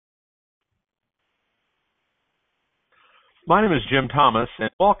My name is Jim Thomas, and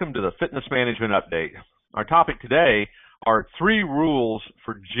welcome to the Fitness Management Update. Our topic today are 3 rules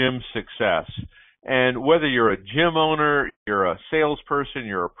for gym success. And whether you're a gym owner, you're a salesperson,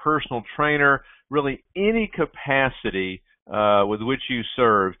 you're a personal trainer, really any capacity with which you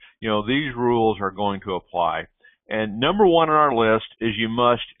serve, these rules are going to apply. And number 1 on our list is you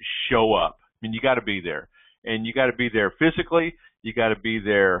must show up. I mean, you got to be there. And you got to be there physically, you got to be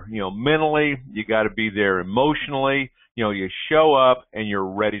there, mentally, you got to be there emotionally. You show up and you're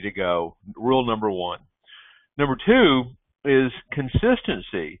ready to go. Rule number 1. Number 2 is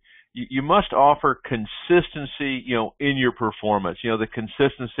consistency. You must offer consistency, in your performance. The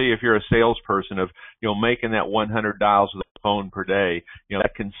consistency if you're a salesperson of, making that 100 dials of the phone per day,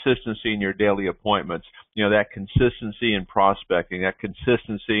 that consistency in your daily appointments, that consistency in prospecting, that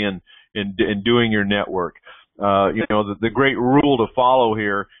consistency in doing your network. The great rule to follow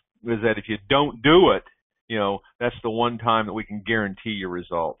here is that if you don't do it, that's the one time that we can guarantee your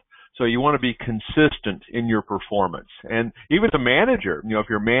result. So you want to be consistent in your performance. And even as a manager, if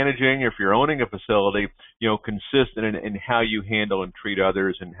you're managing, if you're owning a facility, consistent in how you handle and treat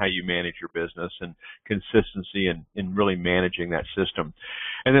others and how you manage your business, and consistency in really managing that system.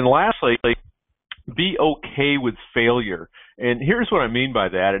 And then lastly, be okay with failure. And here's what I mean by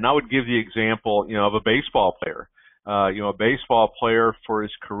that. And I would give the example, of a baseball player. A baseball player for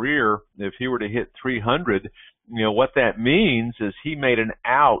his career, if he were to hit 300, what that means is he made an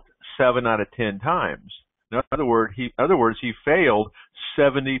out 7 out of 10 times. In other words, he failed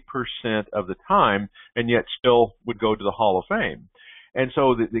 70% of the time, and yet still would go to the Hall of Fame. And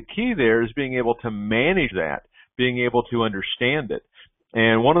so the key there is being able to manage that, being able to understand it.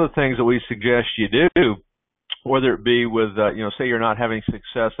 And one of the things that we suggest you do, whether it be with, say you're not having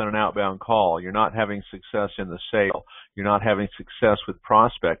success on an outbound call, you're not having success in the sale, you're not having success with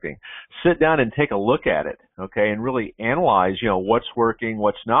prospecting, sit down and take a look at it, okay, and really analyze, what's working,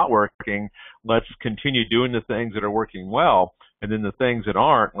 what's not working. Let's continue doing the things that are working well, and then the things that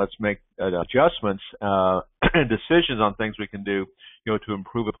aren't, let's make adjustments and decisions on things we can do, to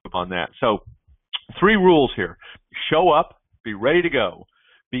improve upon that. So 3 rules here. Show up, be ready to go.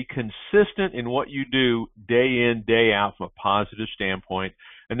 Be consistent in what you do day in, day out from a positive standpoint.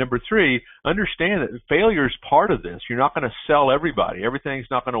 And number 3, understand that failure is part of this. You're not going to sell everybody. Everything's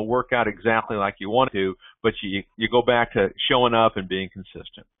not going to work out exactly like you want to, but you go back to showing up and being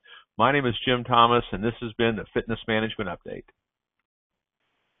consistent. My name is Jim Thomas, and this has been the Fitness Management Update.